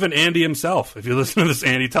 even Andy himself. If you listen to this,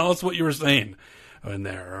 Andy, tell us what you were saying in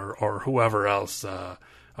there, or whoever else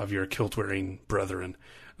of your kilt-wearing brethren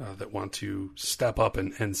that want to step up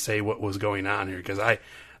and say what was going on here, because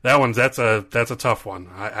that's a tough one.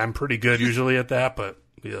 I'm pretty good usually at that, but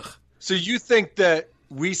ugh. So you think that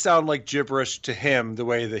we sound like gibberish to him the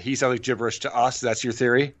way that he sounds like gibberish to us? That's your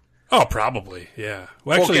theory? Oh, probably, yeah.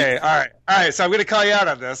 Well, actually, okay, all right. So I'm going to call you out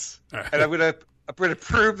on this, and I'm going to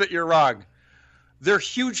prove that you're wrong. They're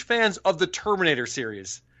huge fans of the Terminator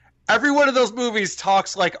series. Every one of those movies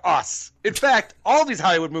talks like us. In fact, all these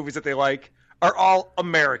Hollywood movies that they like are all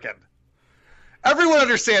American. Everyone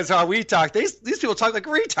understands how we talk. These people talk like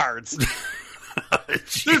retards.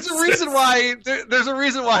 There's a reason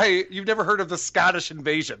why you've never heard of the Scottish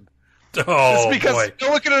invasion. Oh, it's because boy.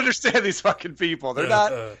 no one can understand these fucking people.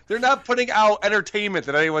 They're not putting out entertainment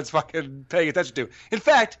that anyone's fucking paying attention to. In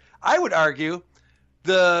fact, I would argue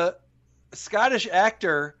the Scottish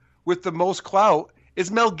actor with the most clout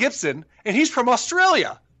is Mel Gibson, and he's from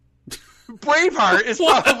Australia. Braveheart is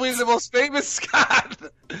probably the most famous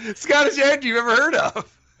Scottish actor you've ever heard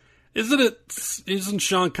of. Isn't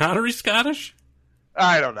Sean Connery Scottish?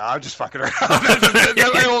 I don't know. I'm just fucking around.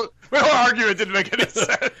 My whole argument didn't make any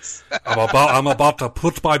sense. I'm about to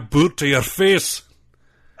put my boot to your face.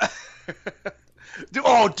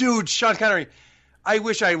 Dude, Sean Connery. I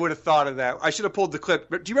wish I would have thought of that. I should have pulled the clip.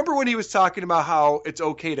 But do you remember when he was talking about how it's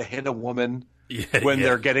okay to hit a woman when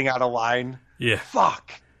they're getting out of line? Yeah.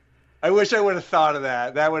 Fuck. I wish I would have thought of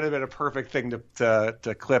that. That would have been a perfect thing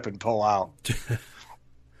to clip and pull out.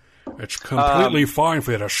 It's completely fine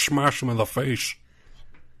for you to smash him in the face.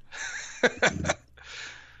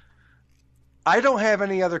 I don't have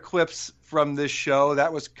any other clips from this show.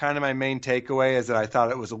 That was kind of my main takeaway, is that I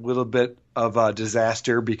thought it was a little bit of a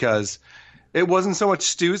disaster because it wasn't so much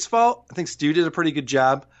Stu's fault. I think Stu did a pretty good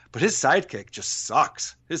job, but his sidekick just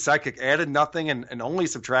sucks. His sidekick added nothing and only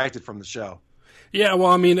subtracted from the show. Yeah,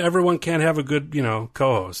 well, I mean, everyone can't have a good,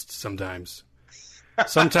 co-host sometimes.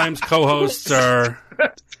 Sometimes co-hosts are...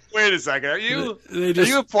 Wait a second. Are you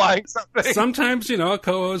applying something? Sometimes,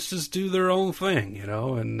 co-hosts just do their own thing,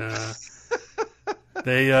 and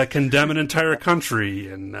they condemn an entire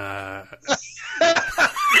country. And wait,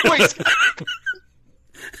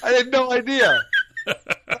 I had no idea.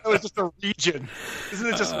 That was just a region. Isn't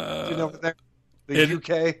it just over there? The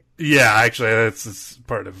UK? Yeah, actually, it's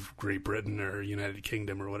part of Great Britain or United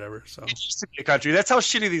Kingdom or whatever. So it used to be a country. That's how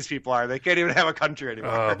shitty these people are. They can't even have a country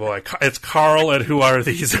anymore. Oh boy, it's Carl and who are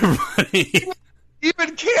these? Everybody.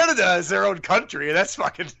 Even Canada is their own country, and that's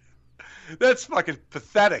fucking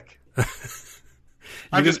pathetic.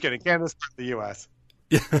 I'm just kidding. Canada's part of the U.S.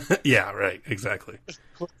 Yeah, right. Exactly. Does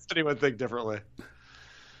anyone think differently?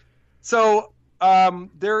 So.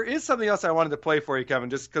 There is something else I wanted to play for you, Kevin,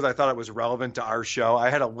 just because I thought it was relevant to our show. I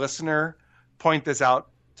had a listener point this out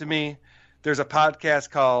to me. There's a podcast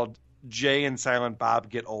called Jay and Silent Bob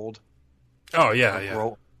Get Old. Oh, yeah.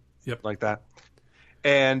 Yep. Like that.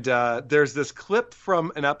 And there's this clip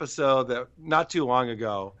from an episode that not too long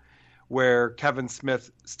ago where Kevin Smith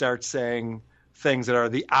starts saying things that are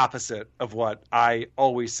the opposite of what I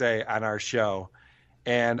always say on our show.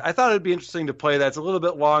 And I thought it'd be interesting to play that. It's a little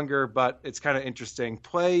bit longer, but it's kind of interesting.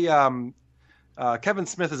 Play Kevin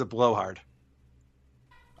Smith as a blowhard.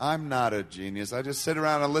 I'm not a genius. I just sit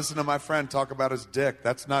around and listen to my friend talk about his dick.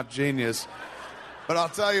 That's not genius. But I'll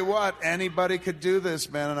tell you what, anybody could do this,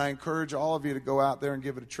 man, and I encourage all of you to go out there and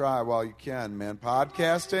give it a try while you can, man.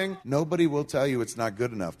 Podcasting, nobody will tell you it's not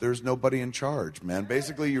good enough. There's nobody in charge, man.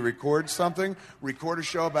 Basically, you record something, record a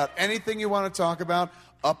show about anything you want to talk about,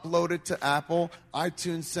 upload it to Apple.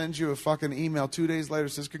 iTunes sends you a fucking email 2 days later,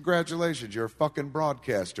 says, congratulations, you're a fucking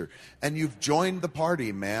broadcaster. And you've joined the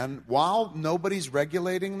party, man. While nobody's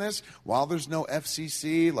regulating this, while there's no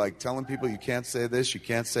FCC, like telling people you can't say this, you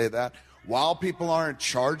can't say that, while people aren't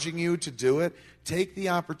charging you to do it, take the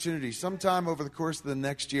opportunity sometime over the course of the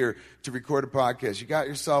next year to record a podcast. You got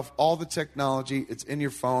yourself all the technology. It's in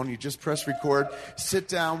your phone. You just press record. Sit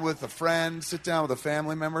down with a friend, sit down with a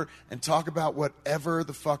family member, and talk about whatever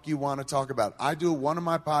the fuck you want to talk about. I do one of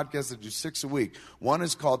my podcasts. I do 6 a week. One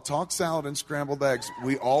is called Talk Salad and Scrambled Eggs.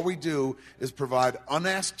 All we do is provide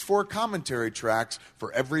unasked for commentary tracks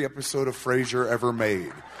for every episode of Frasier ever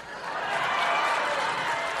made.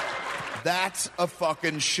 That's a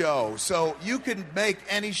fucking show. So you can make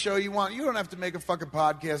any show you want. You don't have to make a fucking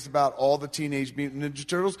podcast about all the Teenage Mutant Ninja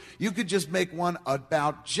Turtles. You could just make one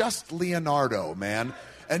about just Leonardo, man.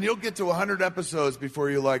 And you'll get to 100 episodes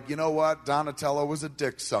before you're like, you know what? Donatello was a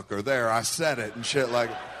dick sucker. There, I said it and shit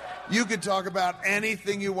like... You can talk about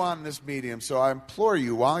anything you want in this medium. So I implore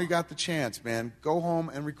you, while you got the chance, man, go home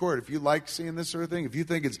and record. If you like seeing this sort of thing, if you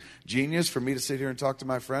think it's genius for me to sit here and talk to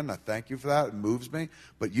my friend, I thank you for that. It moves me.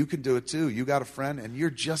 But you can do it too. You got a friend, and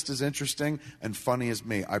you're just as interesting and funny as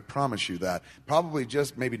me. I promise you that. Probably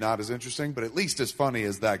just maybe not as interesting, but at least as funny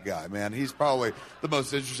as that guy, man. He's probably the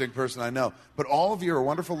most interesting person I know. But all of you are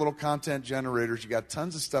wonderful little content generators. You got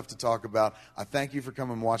tons of stuff to talk about. I thank you for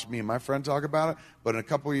coming and watching me and my friend talk about it. But in a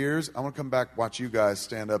couple of years, I'm going to come back, watch you guys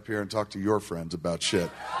stand up here and talk to your friends about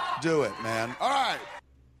shit. Do it, man. All right.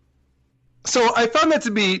 So I found that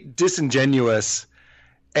to be disingenuous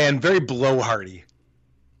and very blowhardy.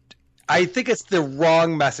 I think it's the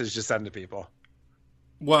wrong message to send to people.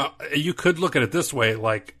 Well, you could look at it this way,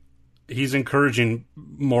 like he's encouraging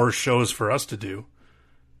more shows for us to do.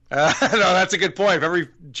 No, that's a good point. If every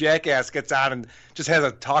jackass gets on and just has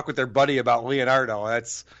a talk with their buddy about Leonardo,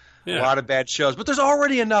 that's a lot of bad shows. But there's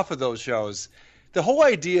already enough of those shows. The whole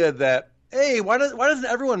idea that, hey, why doesn't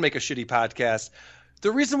everyone make a shitty podcast?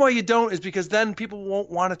 The reason why you don't is because then people won't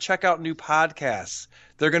want to check out new podcasts.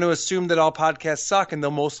 They're going to assume that all podcasts suck, and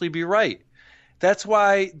they'll mostly be right. That's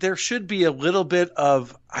why there should be a little bit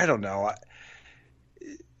of, I don't know,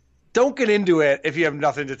 don't get into it if you have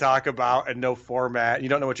nothing to talk about and no format. You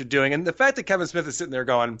don't know what you're doing. And the fact that Kevin Smith is sitting there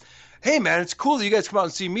going, hey, man, it's cool that you guys come out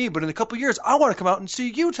and see me, but in a couple of years, I want to come out and see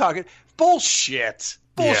you talking. Bullshit.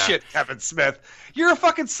 Bullshit, yeah. Kevin Smith. You're a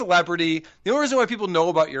fucking celebrity. The only reason why people know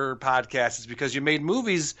about your podcast is because you made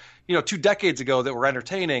movies, 2 decades ago that were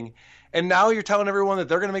entertaining. And now you're telling everyone that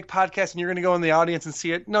they're going to make podcasts and you're going to go in the audience and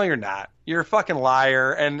see it. No, you're not. You're a fucking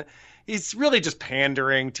liar. And he's really just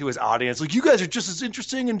pandering to his audience. Like, you guys are just as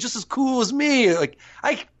interesting and just as cool as me. Like,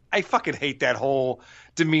 I fucking hate that whole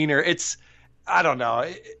demeanor. It's, I don't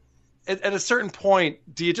know. At a certain point,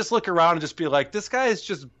 do you just look around and just be like, this guy is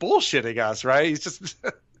just bullshitting us, right? He's just,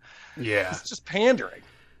 he's just pandering.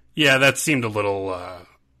 Yeah, that seemed a little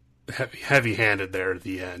heavy-handed there at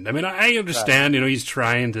the end. I mean, I understand, he's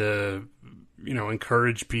trying to,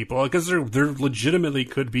 encourage people, because there legitimately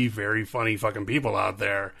could be very funny fucking people out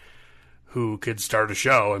there who could start a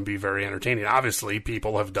show and be very entertaining. Obviously,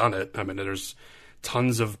 people have done it. I mean, there's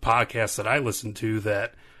tons of podcasts that I listen to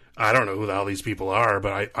that I don't know who the hell these people are,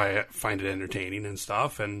 but I find it entertaining and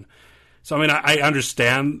stuff. And so, I mean, I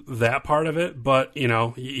understand that part of it, but,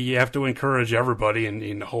 you have to encourage everybody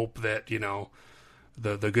and hope that,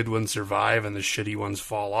 the good ones survive and the shitty ones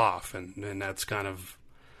fall off. And that's kind of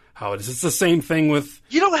how it is. It's the same thing with...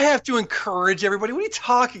 You don't have to encourage everybody. What are you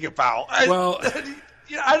talking about? Well...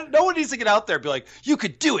 no one needs to get out there and be like, you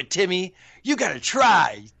could do it, Timmy. You got to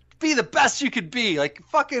try. Be the best you could be. Like,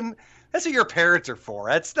 fucking... That's what your parents are for.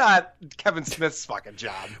 That's not Kevin Smith's fucking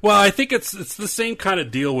job. Well, I think it's the same kind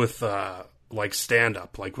of deal with like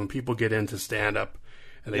stand-up. Like when people get into stand-up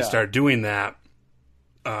and they start doing that,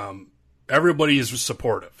 everybody is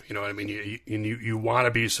supportive. You know what I mean? You want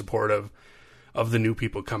to be supportive of the new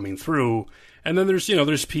people coming through. And then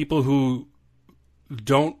there's people who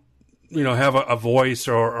don't, have a voice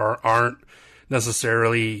or aren't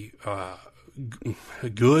necessarily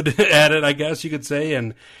good at it, I guess you could say.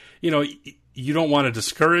 And you don't want to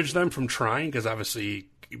discourage them from trying, because obviously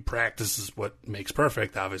practice is what makes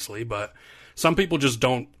perfect, obviously. But some people just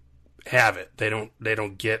don't have it. They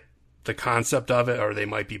don't get the concept of it, or they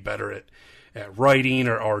might be better at writing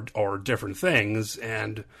or different things.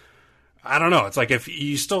 And I don't know. It's like if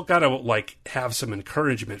you still got to have some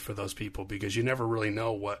encouragement for those people, because you never really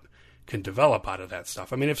know what can develop out of that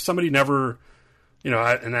stuff. I mean, if somebody never,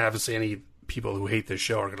 and obviously any people who hate this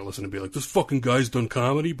show are going to listen and be like, this fucking guy's done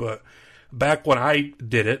comedy, but back when I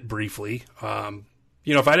did it briefly,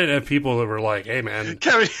 if I didn't have people that were like, hey, man,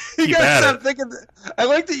 Kevin, you gotta stop thinking. I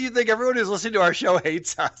like that you think everyone who's listening to our show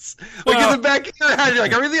hates us. Like in the back of your head, you're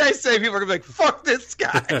like, everything I say, people are gonna be like, fuck this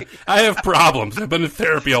guy. I have problems. I've been in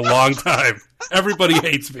therapy a long time. Everybody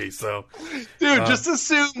hates me, so. Dude, just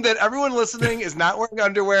assume that everyone listening is not wearing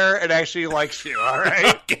underwear and actually likes you, all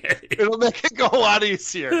right? Okay. It'll make it go a lot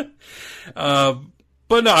easier.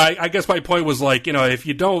 But no, I guess my point was like, if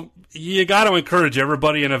you don't, you got to encourage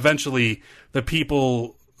everybody, and eventually the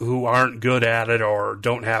people who aren't good at it or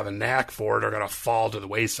don't have a knack for it are going to fall to the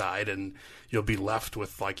wayside, and you'll be left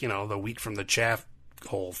with the wheat from the chaff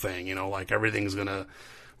whole thing, like everything's going to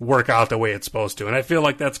work out the way it's supposed to. And I feel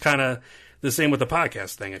like that's kind of the same with the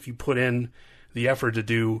podcast thing. If you put in the effort to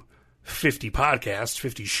do 50 podcasts,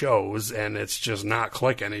 50 shows, and it's just not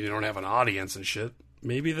clicking and you don't have an audience and shit,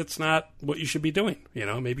 maybe that's not what you should be doing.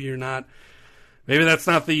 Maybe you're not. Maybe that's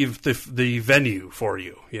not the venue for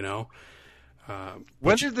you.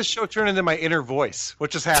 When did the show turn into my inner voice? What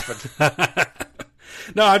just happened?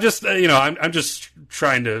 No, I just I'm just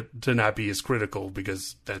trying to not be as critical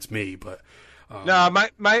because that's me. But no,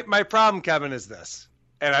 my problem, Kevin, is this,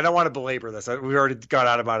 and I don't want to belabor this. We've already gone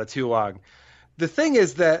on about it too long. The thing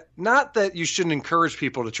is that not that you shouldn't encourage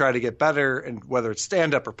people to try to get better, and whether it's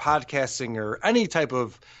stand-up or podcasting or any type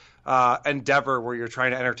of endeavor where you're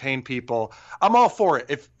trying to entertain people, I'm all for it.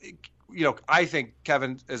 If I think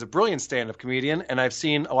Kevin is a brilliant stand-up comedian, and I've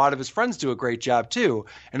seen a lot of his friends do a great job too,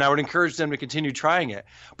 and I would encourage them to continue trying it.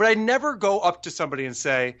 But I never go up to somebody and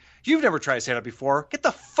say, you've never tried stand-up before, get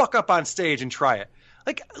the fuck up on stage and try it.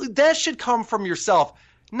 Like, that should come from yourself,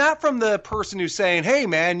 not from the person who's saying, hey,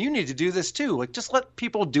 man, you need to do this too. Like, just let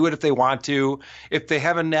people do it if they want to. If they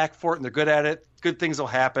have a knack for it and they're good at it, good things will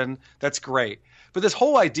happen. That's great. But this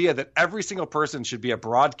whole idea that every single person should be a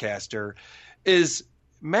broadcaster is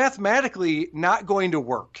mathematically not going to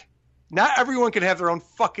work. Not everyone can have their own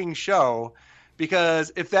fucking show,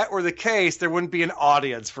 because if that were the case, there wouldn't be an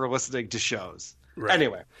audience for listening to shows. Right.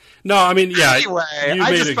 Anyway. No, I mean, yeah. Anyway,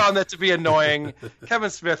 I just found that to be annoying. Kevin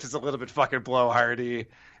Smith is a little bit fucking blowhardy.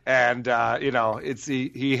 And,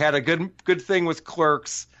 he had a good thing with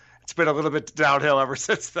Clerks. It's been a little bit downhill ever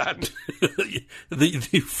since then.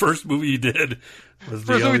 the first movie you did was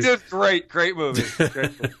great movie.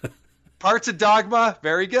 Parts of Dogma,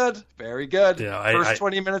 very good. Very good. Yeah, First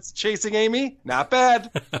 20 minutes chasing Amy, not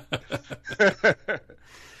bad.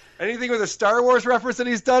 Anything with a Star Wars reference that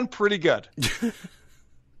he's done, pretty good.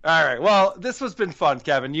 All right. Well, this has been fun,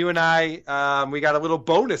 Kevin. You and I, we got a little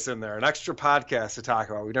bonus in there, an extra podcast to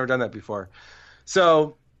talk about. We've never done that before.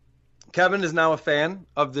 So Kevin is now a fan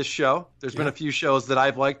of this show. There's been a few shows that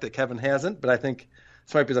I've liked that Kevin hasn't, but I think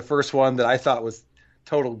this might be the first one that I thought was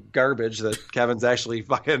total garbage that Kevin's actually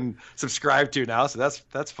fucking subscribed to now. So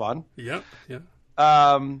that's fun. Yep. Yeah.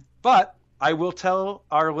 But I will tell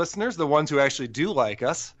our listeners, the ones who actually do like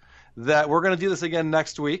us, that we're going to do this again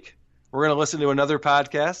next week. We're going to listen to another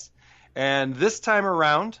podcast. And this time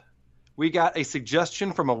around, we got a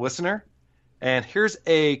suggestion from a listener. And here's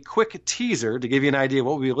a quick teaser to give you an idea of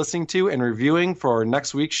what we'll be listening to and reviewing for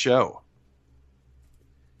next week's show.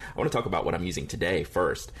 I want to talk about what I'm using today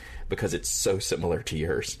first, because it's so similar to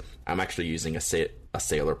yours. I'm actually using a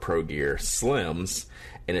Sailor Pro Gear Slims,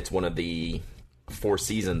 and it's one of the Four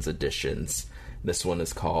Seasons editions. This one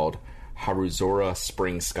is called Haruzora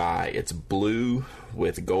Spring Sky. It's blue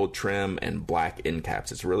with gold trim and black end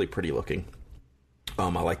caps. It's really pretty looking. I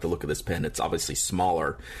like the look of this pen. It's obviously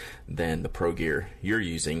smaller than the Pro Gear you're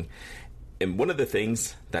using. And one of the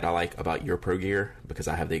things that I like about your Pro Gear, because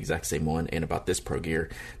I have the exact same one, and about this Pro Gear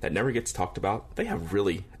that never gets talked about, they have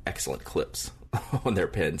really excellent clips on their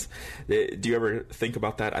pens. Do you ever think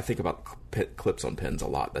about that? I think about clips on pens a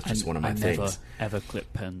lot. That's just one of my things. I never ever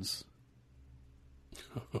clip pens.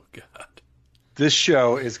 Oh, God. This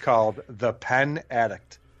show is called The Pen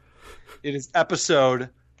Addict. It is episode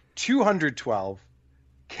 212.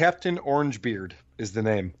 Captain Orangebeard is the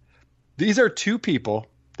name. These are two people.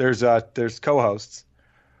 There's co-hosts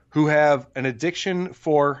who have an addiction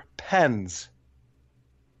for pens.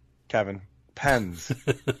 Kevin, pens.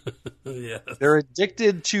 Yes. They're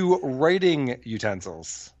addicted to writing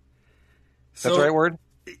utensils. That's the right word?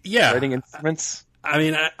 Yeah. Writing instruments. I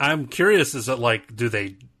mean, I'm curious. Is it like, do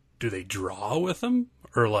they draw with them,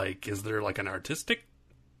 or like, is there like an artistic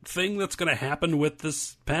thing that's going to happen with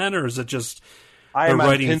this pen, or is it just they're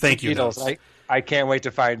writing thank you notes? I can't wait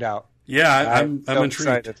to find out. Yeah, I'm so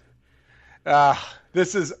intrigued. Excited.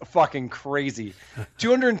 This is fucking crazy.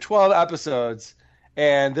 212 episodes,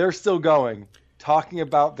 and they're still going, talking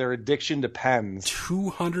about their addiction to pens.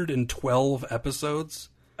 212 episodes?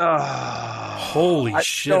 Holy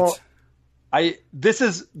shit. This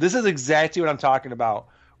is exactly what I'm talking about.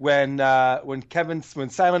 When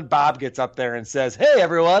Silent Bob gets up there and says, "Hey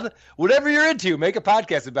everyone, whatever you're into, make a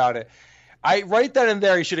podcast about it." Right then and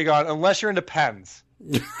there, he should have gone, "Unless you're into pens.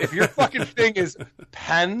 If your fucking thing is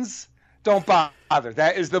pens, don't bother.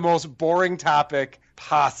 That is the most boring topic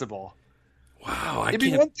possible." Wow, It'd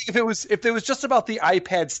be one thing if it was just about the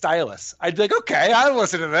iPad stylus. I'd be like, okay, I'll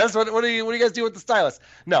listen to this. What do you guys do with the stylus?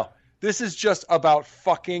 No, this is just about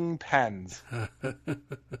fucking pens.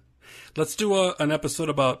 Let's do an episode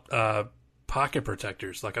about pocket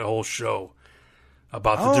protectors, like a whole show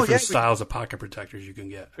about the different styles of pocket protectors you can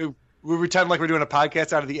get. We pretend like we're doing a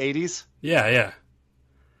podcast out of the 80s? Yeah.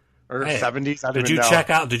 Or 70s? Did you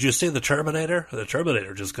check out, did you see The Terminator? The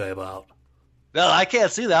Terminator just came out. No, I can't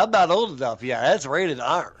see that. I'm not old enough. Yeah, that's rated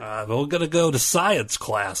R. We're going to go to science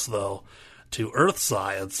class, though, to earth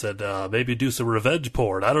science, and maybe do some revenge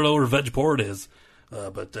porn. I don't know what revenge porn is,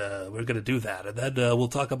 but we're going to do that. And then we'll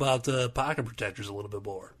talk about pocket protectors a little bit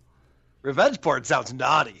more. Revenge porn sounds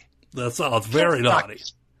naughty. That sounds very naughty.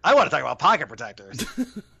 I want to talk about pocket protectors.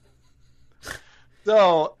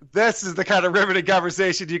 So, this is the kind of riveting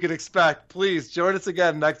conversation you can expect. Please join us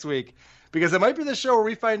again next week, because it might be the show where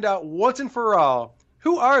we find out once and for all,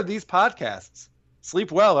 who are these podcasts?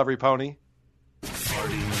 Sleep well, every pony.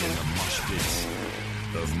 Farting in the mosh pits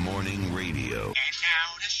of morning radio. And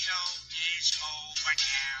now the show is over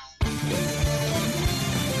now.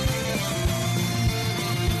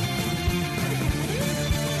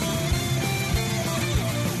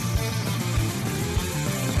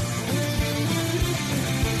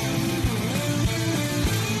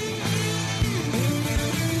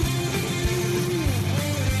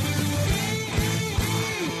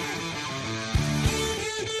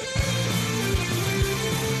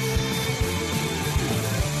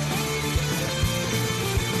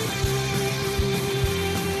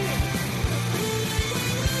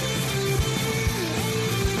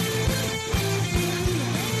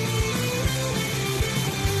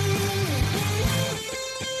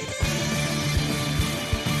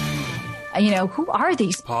 Who are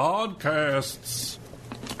these podcasts?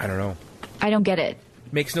 I don't know. I don't get it.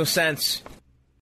 Makes no sense.